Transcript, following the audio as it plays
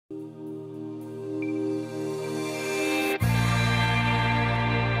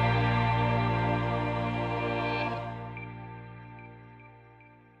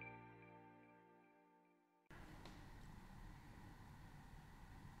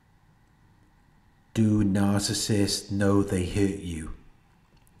narcissists know they hurt you.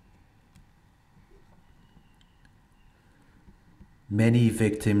 Many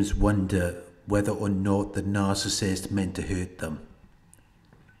victims wonder whether or not the narcissist meant to hurt them.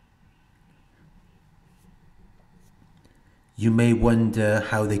 You may wonder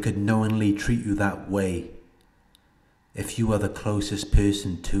how they could knowingly treat you that way if you are the closest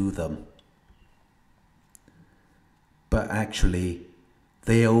person to them. But actually,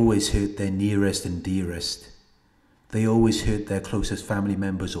 they always hurt their nearest and dearest. They always hurt their closest family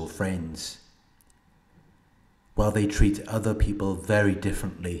members or friends, while they treat other people very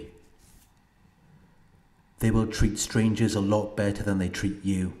differently. They will treat strangers a lot better than they treat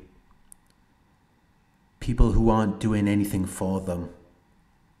you. People who aren't doing anything for them.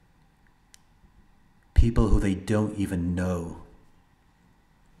 People who they don't even know.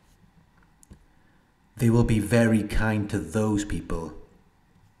 They will be very kind to those people.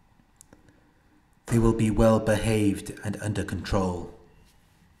 They will be well behaved and under control.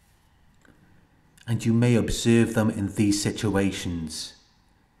 And you may observe them in these situations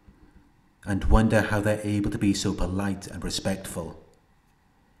and wonder how they're able to be so polite and respectful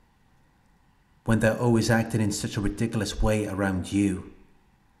when they're always acting in such a ridiculous way around you,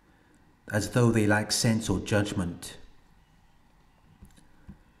 as though they lack sense or judgment.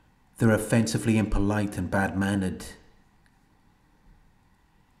 They're offensively impolite and bad-mannered.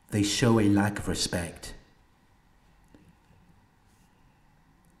 They show a lack of respect.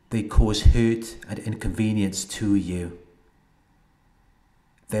 They cause hurt and inconvenience to you.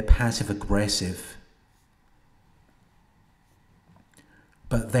 They're passive-aggressive.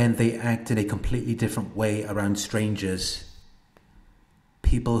 But then they act in a completely different way around strangers,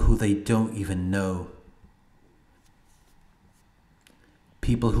 people who they don't even know,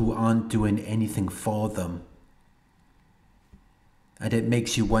 people who aren't doing anything for them. And it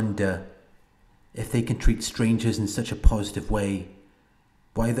makes you wonder, if they can treat strangers in such a positive way,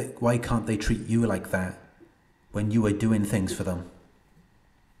 why can't they treat you like that when you are doing things for them?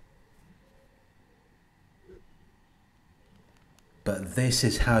 But this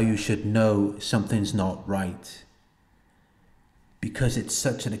is how you should know something's not right, because it's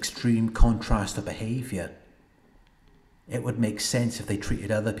such an extreme contrast of behavior. It would make sense if they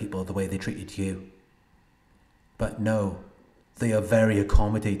treated other people the way they treated you. But no, they are very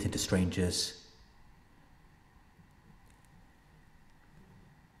accommodating to strangers.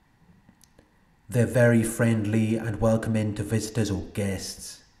 They're very friendly and welcoming to visitors or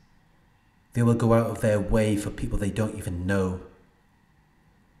guests. They will go out of their way for people they don't even know.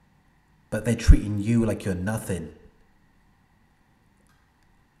 But they're treating you like you're nothing,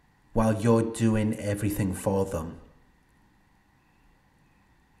 while you're doing everything for them.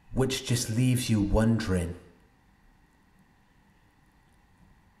 Which just leaves you wondering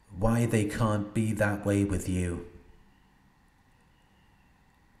why they can't be that way with you.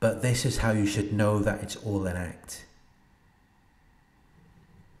 But this is how you should know that it's all an act.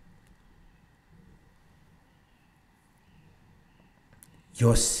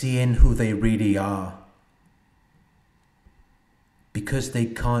 You're seeing who they really are, because they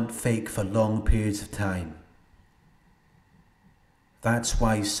can't fake for long periods of time. That's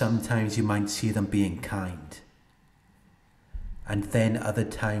why sometimes you might see them being kind, and then other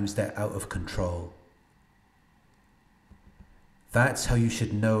times they're out of control. That's how you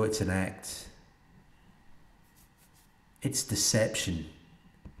should know it's an act. It's deception.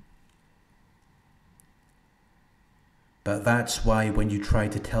 But that's why when you try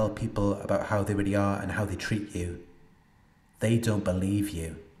to tell people about how they really are and how they treat you, they don't believe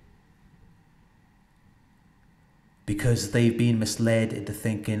you. Because they've been misled into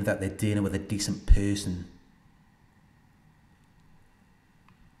thinking that they're dealing with a decent person.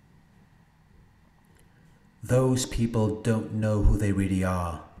 Those people don't know who they really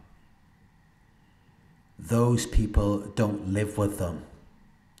are. Those people don't live with them.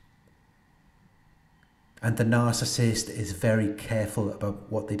 And the narcissist is very careful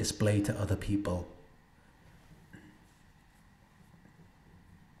about what they display to other people.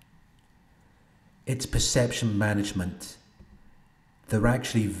 It's perception management. They're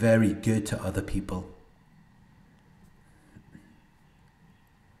actually very good to other people.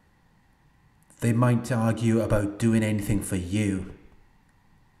 They might argue about doing anything for you,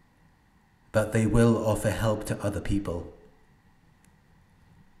 but they will offer help to other people.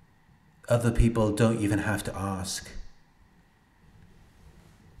 Other people don't even have to ask.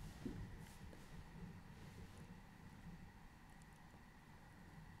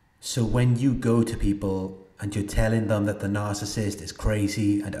 So when you go to people and you're telling them that the narcissist is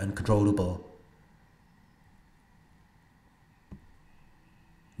crazy and uncontrollable,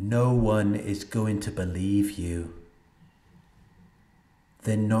 No one is going to believe you.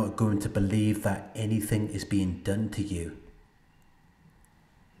 They're not going to believe that anything is being done to you.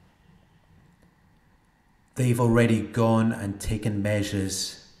 They've already gone and taken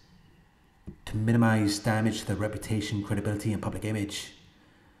measures to minimize damage to their reputation, credibility, and public image.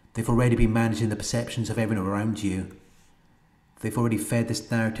 They've already been managing the perceptions of everyone around you. They've already fed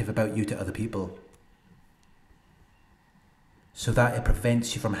this narrative about you to other people, so that it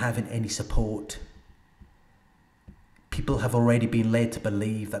prevents you from having any support. People have already been led to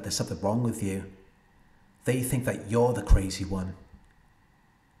believe that there's something wrong with you. They think that you're the crazy one.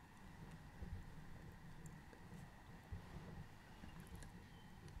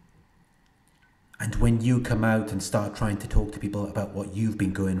 And when you come out and start trying to talk to people about what you've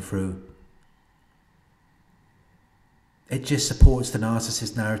been going through, it just supports the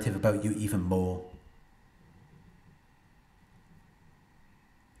narcissist narrative about you even more.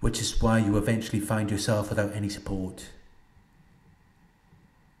 Which is why you eventually find yourself without any support.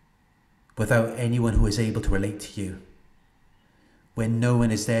 Without anyone who is able to relate to you. When no one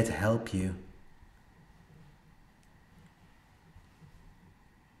is there to help you.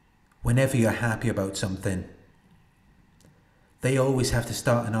 Whenever you're happy about something, they always have to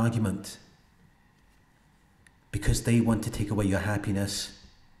start an argument. Because they want to take away your happiness.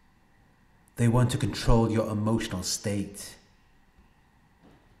 They want to control your emotional state.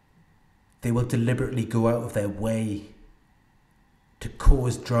 They will deliberately go out of their way to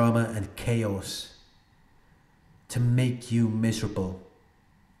cause drama and chaos, to make you miserable.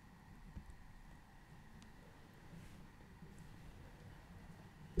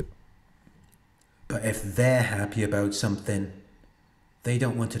 But if they're happy about something, they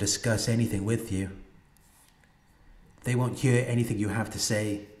don't want to discuss anything with you. They won't hear anything you have to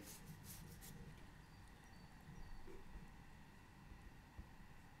say.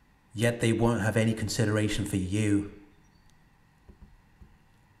 Yet they won't have any consideration for you.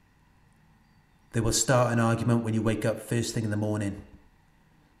 They will start an argument when you wake up first thing in the morning,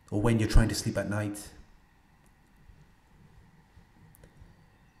 or when you're trying to sleep at night.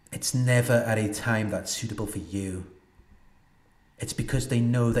 It's never at a time that's suitable for you. It's because they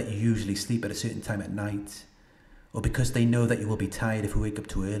know that you usually sleep at a certain time at night, or because they know that you will be tired if you wake up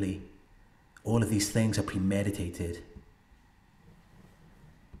too early. All of these things are premeditated.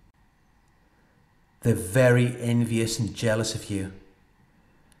 They're very envious and jealous of you.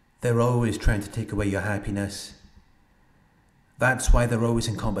 They're always trying to take away your happiness. That's why they're always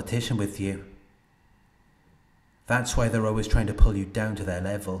in competition with you. That's why they're always trying to pull you down to their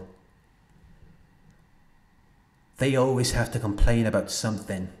level. They always have to complain about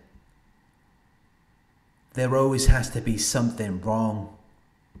something. There always has to be something wrong.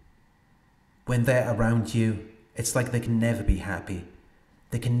 When they're around you, it's like they can never be happy.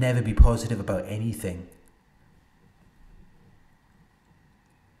 They can never be positive about anything.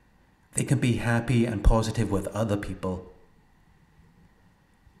 They can be happy and positive with other people,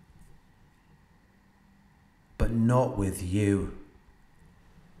 but not with you.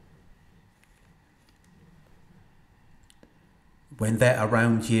 When they're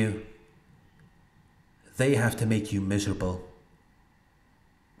around you, they have to make you miserable.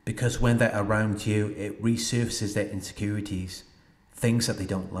 Because when they're around you, it resurfaces their insecurities, things that they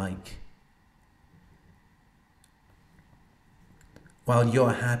don't like. While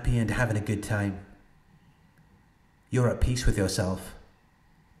you're happy and having a good time, you're at peace with yourself.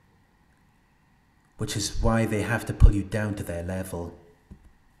 Which is why they have to pull you down to their level.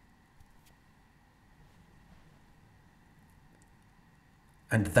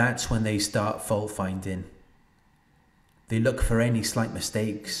 And that's when they start fault finding. They look for any slight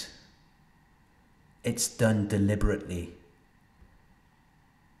mistakes. It's done deliberately.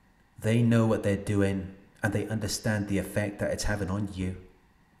 They know what they're doing and they understand the effect that it's having on you.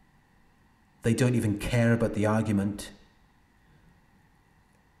 They don't even care about the argument.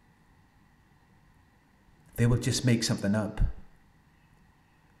 They will just make something up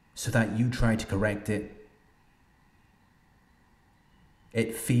so that you try to correct it.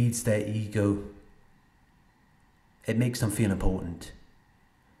 It feeds their ego. It makes them feel important.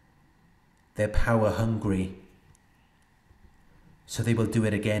 They're power hungry, so they will do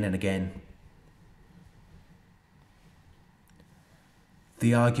it again and again.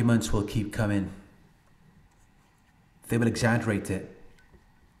 The arguments will keep coming. They will exaggerate it.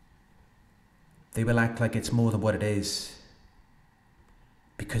 They will act like it's more than what it is,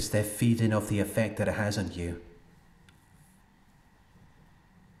 because they're feeding off the effect that it has on you.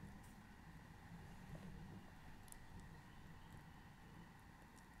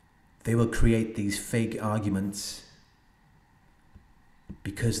 They will create these fake arguments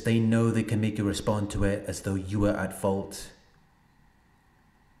because they know they can make you respond to it as though you were at fault.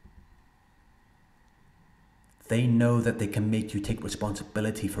 They know that they can make you take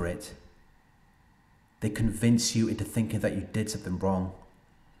responsibility for it. They convince you into thinking that you did something wrong,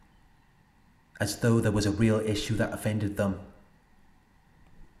 as though there was a real issue that offended them.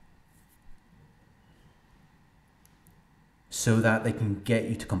 So that they can get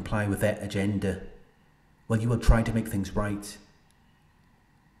you to comply with their agenda, while you will try to make things right,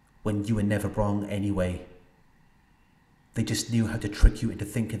 when you were never wrong anyway. They just knew how to trick you into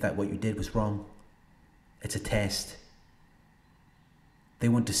thinking that what you did was wrong. It's a test. They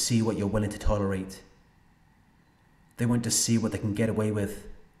want to see what you're willing to tolerate. They want to see what they can get away with.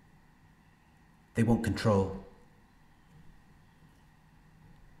 They want control.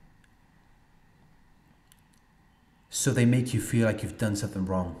 So they make you feel like you've done something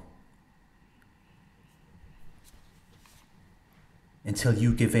wrong, until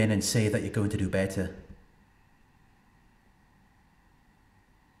you give in and say that you're going to do better.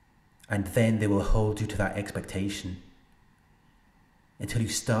 And then they will hold you to that expectation until you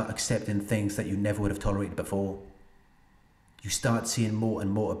start accepting things that you never would have tolerated before. You start seeing more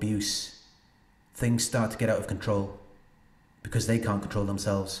and more abuse. Things start to get out of control because they can't control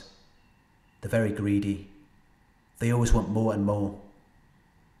themselves. They're very greedy. They always want more and more.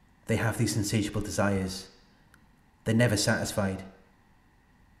 They have these insatiable desires. They're never satisfied.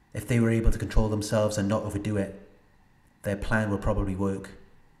 If they were able to control themselves and not overdo it, their plan will probably work.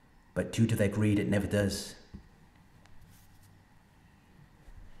 But due to their greed, it never does.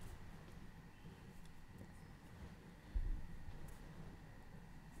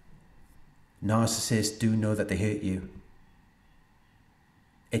 Narcissists do know that they hurt you.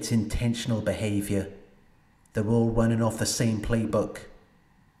 It's intentional behavior. They're all running off the same playbook.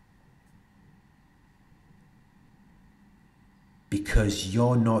 Because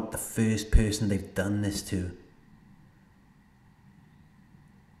you're not the first person they've done this to.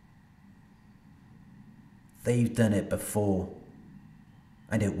 They've done it before,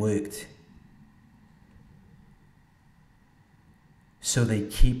 and it worked. So they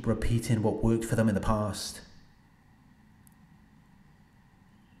keep repeating what worked for them in the past.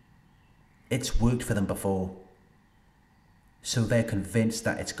 It's worked for them before, so they're convinced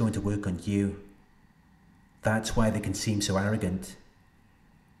that it's going to work on you. That's why they can seem so arrogant,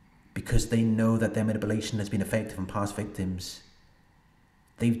 because they know that their manipulation has been effective on past victims.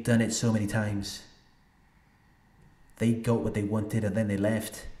 They've done it so many times. They got what they wanted and then they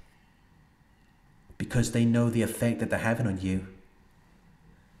left, because they know the effect that they're having on you.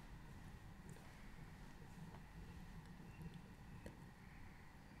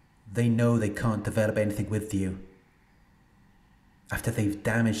 They know they can't develop anything with you after they've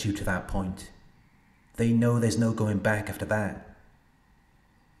damaged you to that point. They know there's no going back after that.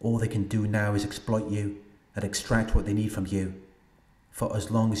 All they can do now is exploit you and extract what they need from you for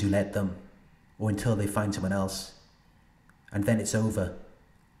as long as you let them, or until they find someone else. And then it's over.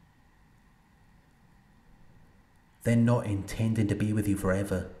 They're not intending to be with you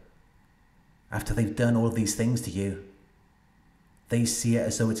forever. After they've done all of these things to you, they see it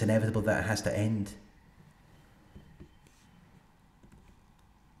as though it's inevitable that it has to end.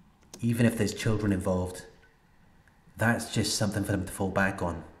 Even if there's children involved, that's just something for them to fall back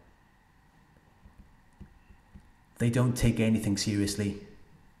on. They don't take anything seriously.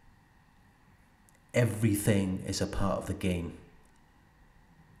 Everything is a part of the game.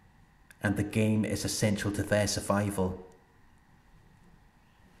 And the game is essential to their survival.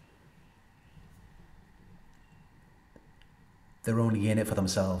 They're only in it for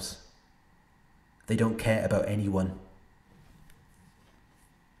themselves. They don't care about anyone.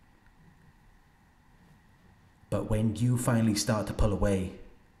 But when you finally start to pull away,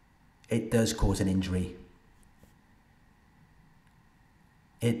 it does cause an injury.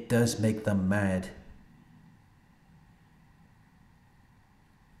 It does make them mad.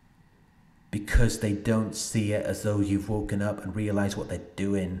 Because they don't see it as though you've woken up and realized what they're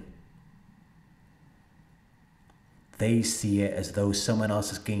doing. They see it as though someone else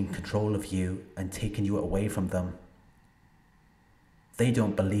has gained control of you and taken you away from them. They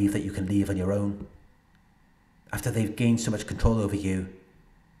don't believe that you can leave on your own. After they've gained so much control over you,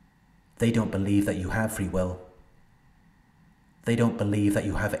 they don't believe that you have free will. They don't believe that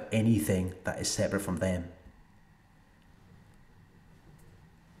you have anything that is separate from them.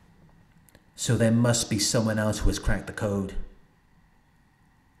 So there must be someone else who has cracked the code.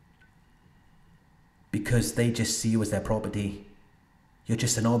 Because they just see you as their property. You're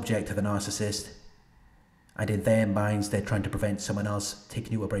just an object to the narcissist. And in their minds, they're trying to prevent someone else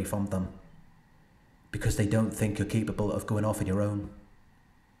taking you away from them. Because they don't think you're capable of going off on your own.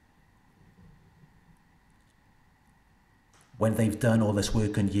 when they've done all this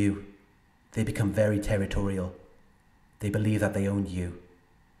work on you, they become very territorial. They believe that they own you.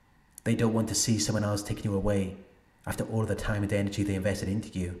 They don't want to see someone else taking you away after all the time and energy they invested into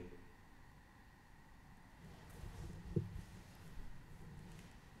you.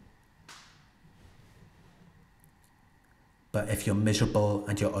 But if you're miserable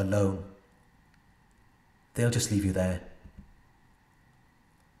and you're alone, they'll just leave you there.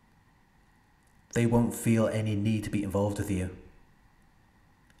 They won't feel any need to be involved with you.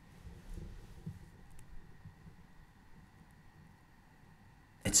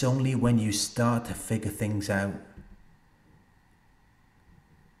 It's only when you start to figure things out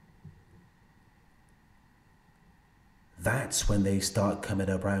that's when they start coming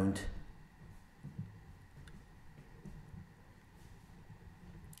around.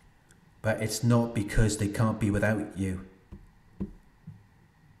 But it's not because they can't be without you.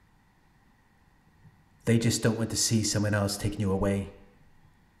 They just don't want to see someone else taking you away.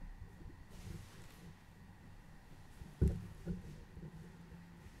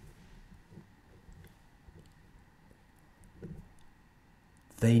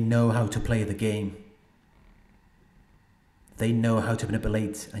 They know how to play the game. They know how to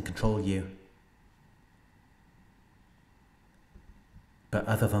manipulate and control you. But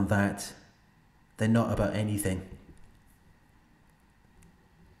other than that, they're not about anything.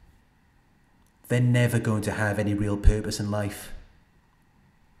 They're never going to have any real purpose in life.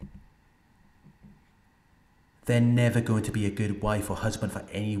 They're never going to be a good wife or husband for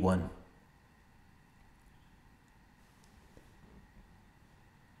anyone.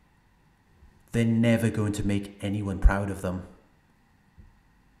 They're never going to make anyone proud of them.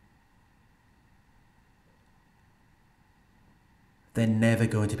 They're never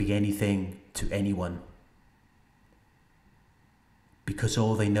going to be anything to anyone. Because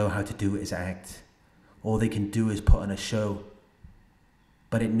all they know how to do is act. All they can do is put on a show.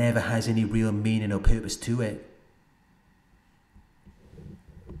 But it never has any real meaning or purpose to it.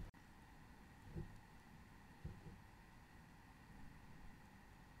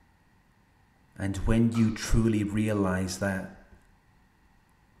 And when you truly realize that,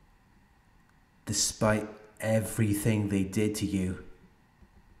 despite everything they did to you,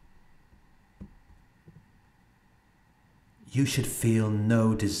 you should feel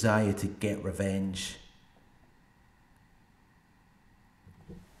no desire to get revenge.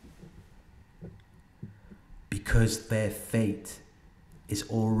 Because their fate is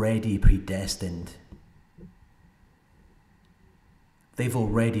already predestined. They've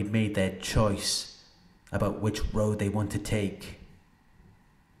already made their choice about which road they want to take.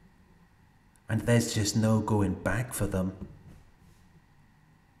 And there's just no going back for them.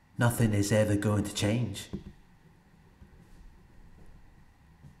 Nothing is ever going to change.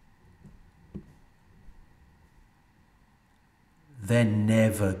 They're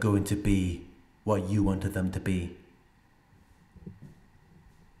never going to be what you wanted them to be.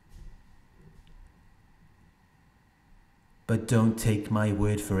 But don't take my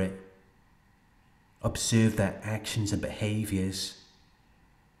word for it. Observe their actions and behaviors.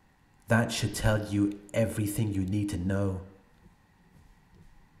 That should tell you everything you need to know.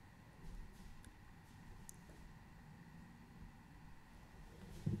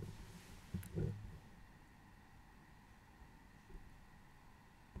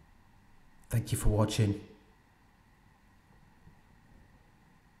 Thank you for watching.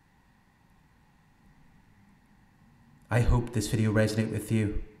 I hope this video resonated with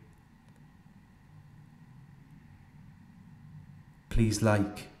you. Please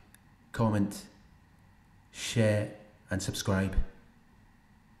like, comment, share and subscribe.